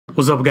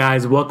What's up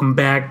guys, welcome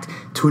back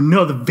to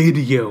another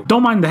video.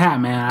 Don't mind the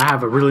hat, man. I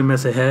have a really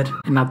messy head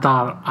and I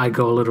thought I'd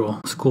go a little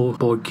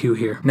schoolboy Q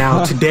here.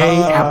 Now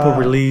today Apple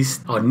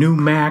released a new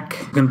Mac.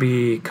 It's gonna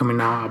be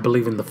coming out I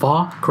believe in the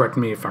fall. Correct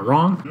me if I'm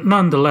wrong.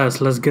 Nonetheless,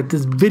 let's get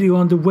this video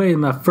underway. It's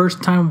my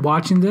first time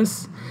watching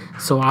this,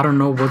 so I don't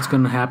know what's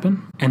gonna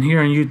happen. And here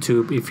on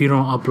YouTube, if you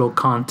don't upload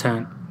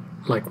content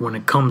like when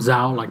it comes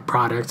out, like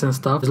products and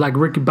stuff, it's like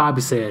Ricky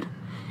Bobby said,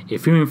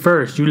 if you're in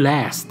first, you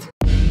last.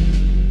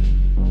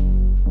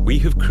 We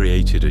have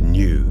created a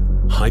new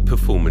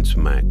high-performance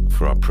Mac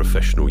for our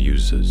professional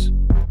users.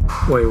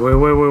 Wait.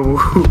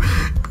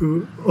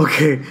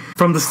 Okay,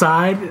 from the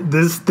side,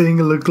 this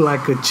thing looked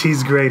like a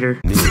cheese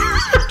grater.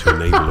 To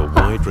enable a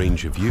wide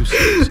range of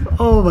uses.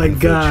 Oh my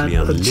god,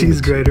 a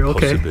cheese grater,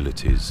 okay.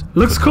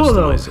 Looks cool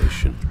though.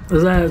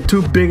 There's that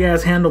two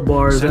big-ass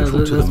handlebars, that's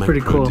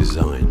pretty cool.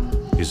 Design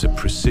is a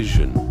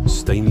precision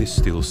stainless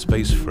steel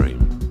space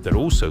frame that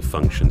also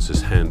functions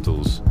as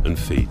handles and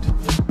feet.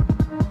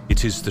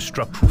 It is the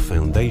structural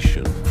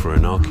foundation for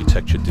an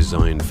architecture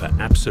designed for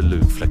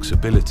absolute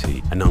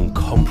flexibility and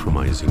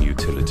uncompromising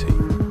utility.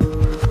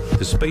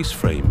 The space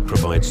frame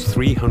provides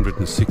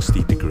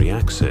 360-degree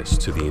access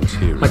to the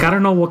interior. Like, I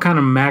don't know what kind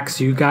of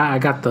Macs you got. I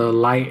got the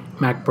light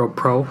MacBook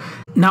Pro.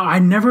 Now, I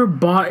never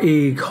bought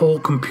a whole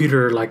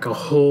computer, like a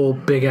whole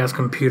big-ass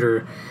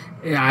computer.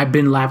 I've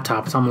been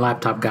laptops. I'm a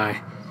laptop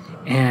guy.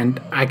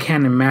 And I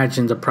can't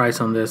imagine the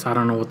price on this. I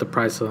don't know what the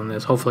price is on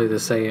this. Hopefully they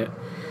say it.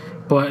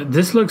 But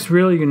this looks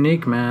really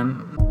unique,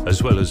 man.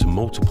 As well as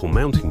multiple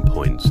mounting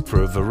points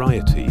for a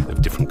variety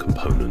of different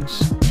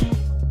components.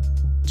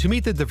 To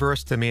meet the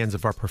diverse demands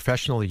of our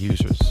professional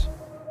users,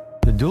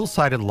 the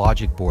dual-sided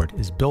logic board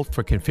is built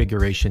for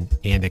configuration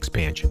and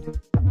expansion.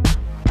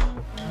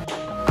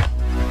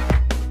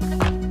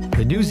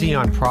 The new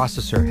Xeon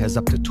processor has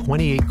up to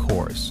 28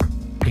 cores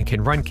and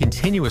can run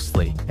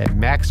continuously at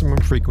maximum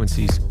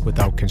frequencies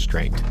without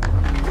constraint.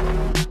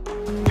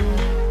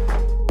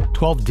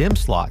 12 DIMM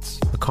slots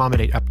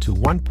accommodate up to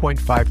 1.5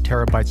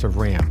 terabytes of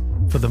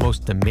RAM for the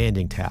most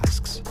demanding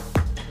tasks.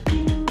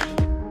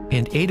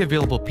 And 8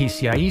 available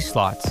PCIe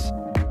slots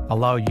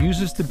allow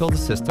users to build a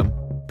system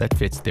that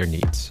fits their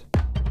needs.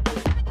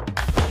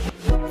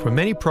 For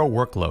many pro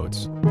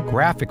workloads,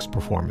 graphics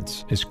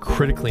performance is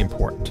critically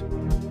important.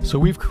 So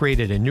we've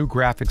created a new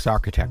graphics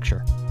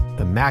architecture,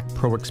 the Mac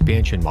Pro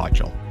Expansion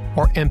Module,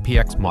 or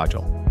MPX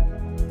module.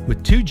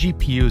 With 2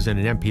 GPUs and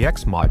an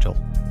MPX module,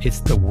 it's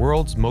the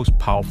world's most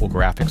powerful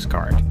graphics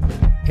card.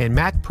 And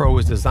Mac Pro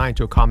is designed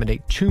to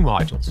accommodate 2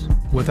 modules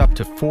with up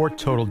to 4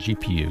 total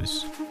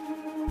GPUs.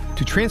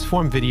 To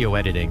transform video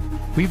editing,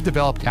 we've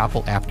developed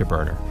Apple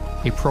Afterburner,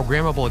 a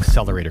programmable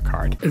accelerator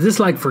card. Is this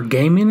like for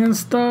gaming and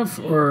stuff?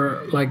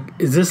 Or like,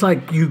 is this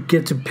like you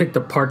get to pick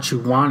the parts you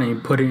want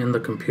and put it in the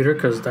computer?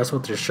 Because that's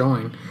what they're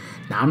showing.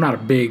 Now, I'm not a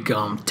big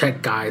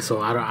tech guy, so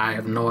I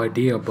have no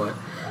idea. But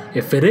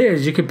if it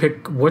is, you can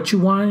pick what you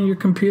want in your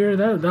computer.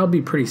 That'll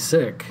be pretty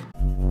sick.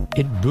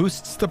 It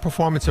boosts the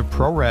performance of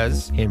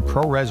ProRes and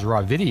ProRes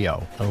RAW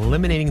video,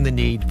 eliminating the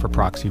need for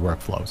proxy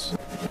workflows.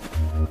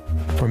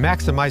 For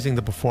maximizing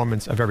the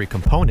performance of every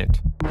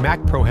component,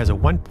 Mac Pro has a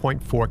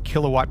 1.4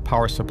 kilowatt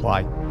power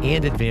supply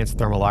and advanced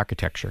thermal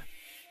architecture.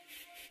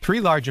 3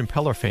 large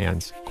impeller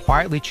fans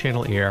quietly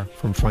channel air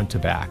from front to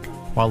back,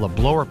 while a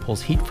blower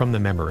pulls heat from the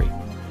memory.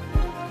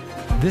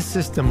 This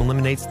system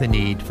eliminates the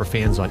need for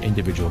fans on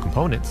individual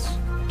components,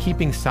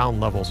 keeping sound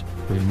levels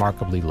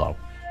remarkably low.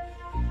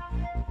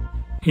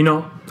 You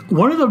know,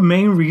 one of the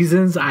main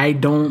reasons I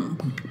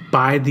don't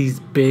buy these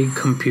big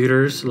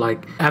computers,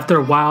 like after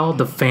a while,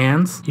 the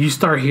fans, you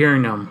start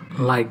hearing them.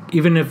 Like,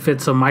 even if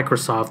it's a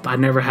Microsoft, I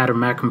never had a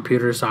Mac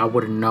computer, so I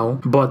wouldn't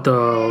know. But the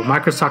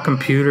Microsoft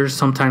computers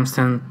sometimes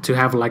tend to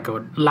have like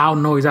a loud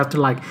noise. After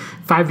like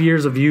 5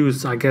 years of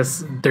use, I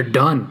guess they're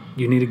done.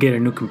 You need to get a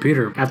new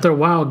computer. After a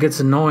while, it gets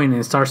annoying and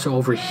it starts to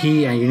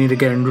overheat and you need to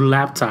get a new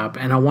laptop.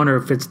 And I wonder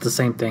if it's the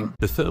same thing.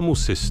 The thermal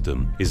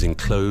system is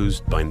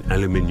enclosed by an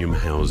aluminium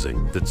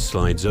housing that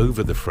slides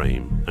over the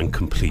frame and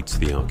completes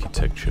the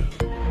architecture.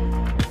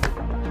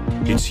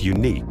 Its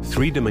unique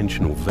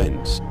 3-dimensional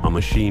vents are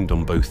machined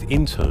on both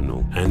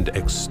internal and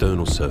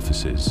external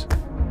surfaces.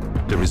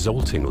 The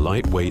resulting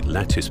lightweight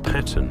lattice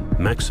pattern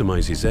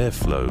maximizes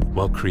airflow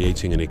while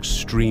creating an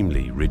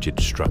extremely rigid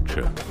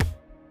structure.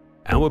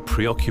 Our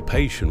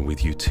preoccupation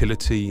with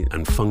utility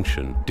and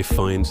function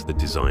defines the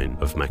design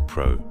of Mac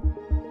Pro.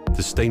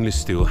 The stainless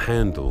steel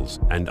handles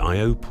and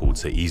I/O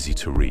ports are easy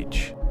to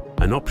reach.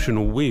 And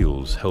optional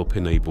wheels help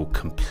enable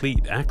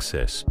complete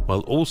access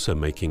while also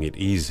making it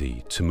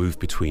easy to move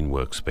between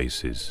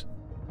workspaces.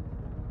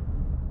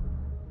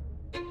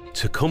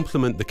 To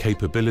complement the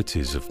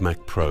capabilities of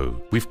Mac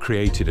Pro, we've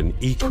created an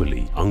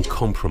equally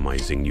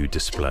uncompromising new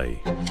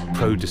display,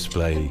 Pro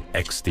Display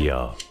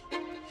XDR.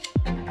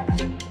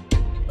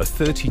 A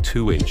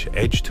 32-inch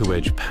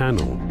edge-to-edge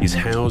panel is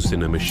housed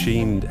in a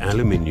machined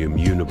aluminium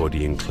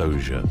unibody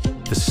enclosure.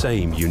 The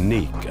same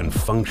unique and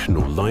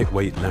functional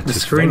lightweight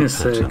lattice vent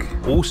pattern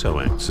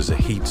also acts as a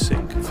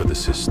heatsink for the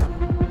system.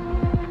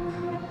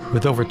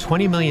 With over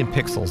 20 million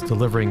pixels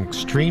delivering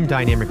extreme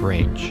dynamic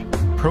range,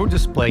 Pro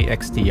Display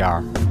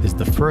XDR is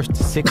the first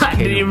 6K I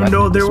didn't even Retina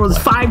know there was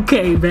display.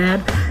 5K,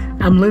 man.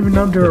 I'm living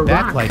under a The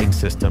rock. backlighting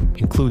system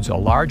includes a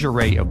large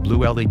array of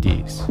blue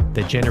LEDs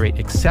that generate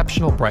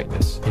exceptional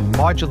brightness and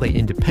modulate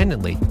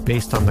independently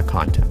based on the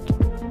content.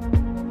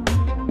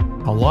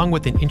 Along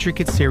with an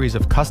intricate series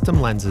of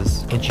custom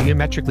lenses and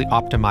geometrically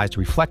optimized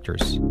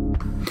reflectors.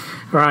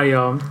 All right,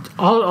 y'all.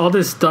 All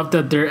this stuff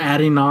that they're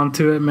adding on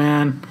to it,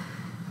 man.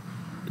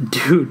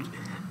 Dude,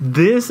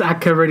 this I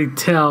can already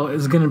tell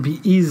is going to be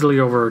easily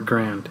over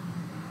 $1,000.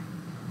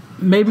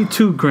 Maybe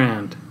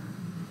 $2,000.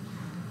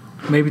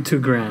 Maybe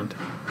 $2,000.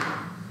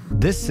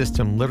 This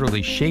system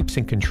literally shapes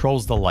and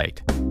controls the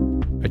light,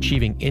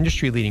 achieving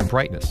industry-leading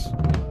brightness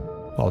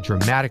while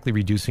dramatically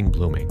reducing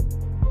blooming.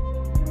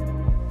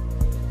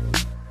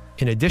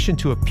 In addition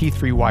to a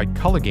P3 wide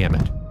color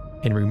gamut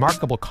and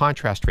remarkable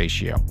contrast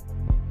ratio,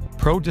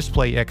 Pro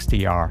Display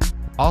XDR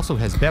also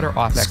has better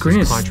Screen off-axis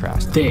is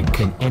contrast thick,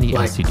 than any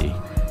like- LCD.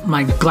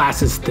 My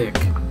glass is thick.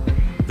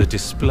 The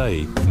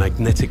display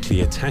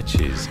magnetically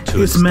attaches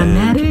to It's a stand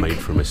magnetic? made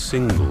from a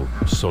single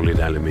solid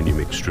aluminium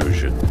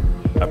extrusion.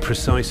 A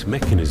precise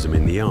mechanism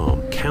in the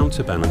arm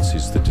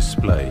counterbalances the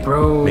display,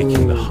 Bro.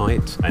 making the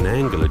height and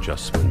angle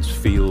adjustments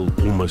feel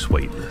almost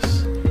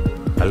weightless.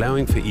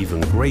 Allowing for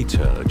even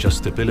greater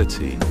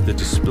adjustability, the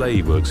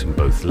display works in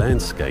both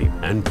landscape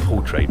and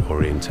portrait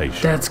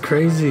orientation. That's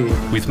crazy.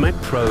 With Mac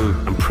Pro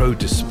and Pro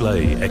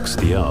Display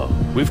XDR,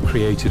 we've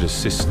created a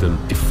system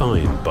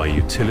defined by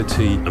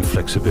utility and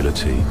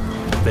flexibility.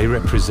 They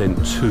represent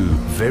two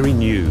very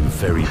new,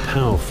 very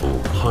powerful,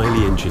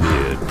 highly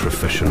engineered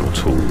professional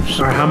tools.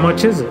 All right, how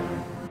much is it?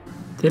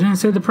 They didn't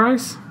say the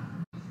price?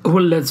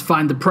 Well, let's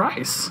find the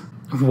price.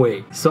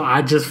 Wait, so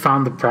I just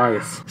found the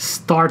price.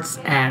 Starts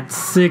at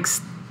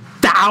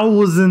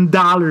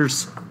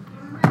 $6,000.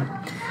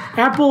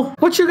 Apple,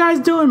 what you guys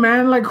doing,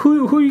 man? Like,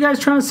 who you guys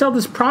trying to sell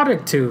this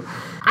product to?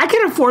 I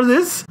can't afford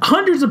this.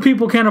 Hundreds of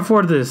people can't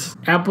afford this.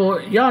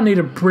 Apple, y'all need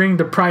to bring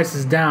the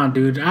prices down,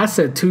 dude. I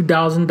said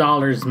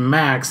 $2,000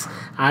 max.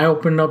 I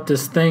opened up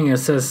this thing. It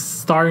says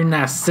starting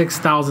at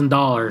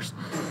 $6,000.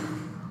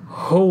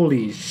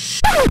 Holy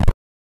shit.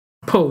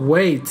 But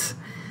wait,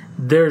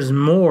 there's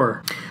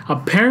more.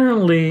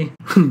 Apparently,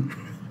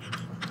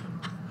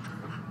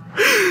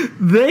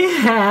 they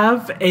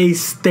have a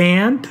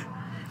stand,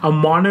 a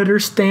monitor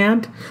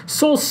stand,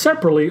 sold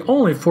separately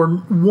only for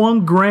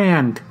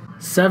 $1,000.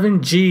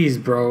 7 G's,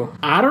 bro.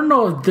 I don't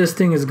know if this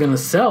thing is gonna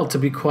sell, to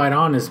be quite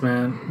honest,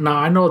 man. Now,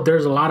 I know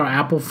there's a lot of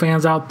Apple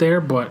fans out there,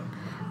 but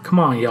come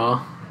on,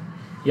 y'all.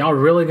 Y'all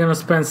really gonna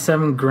spend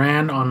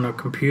 $7,000 on a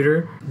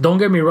computer? Don't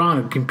get me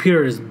wrong, the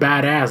computer is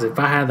badass. If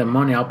I had the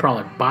money, I'll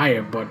probably buy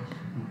it, but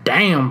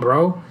damn,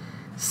 bro.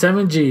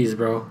 7 G's,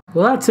 bro.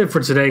 Well, that's it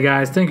for today,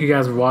 guys. Thank you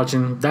guys for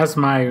watching. That's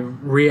my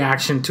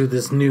reaction to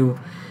this new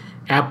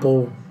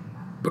Apple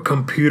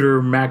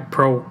computer Mac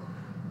Pro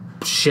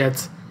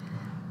shit.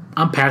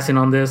 I'm passing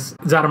on this.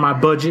 It's out of my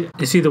budget.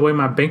 You see the way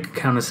my bank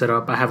account is set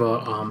up. I have a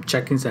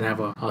checkings and I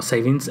have a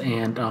savings,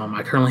 and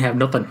I currently have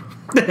nothing.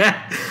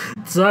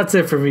 So that's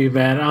it for me,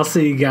 man. I'll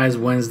see you guys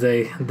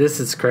Wednesday. This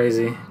is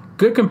crazy.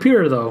 Good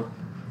computer though.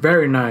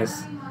 Very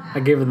nice.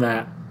 I give it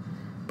that.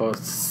 But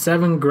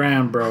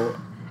 $7,000, bro,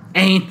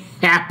 ain't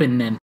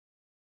happening.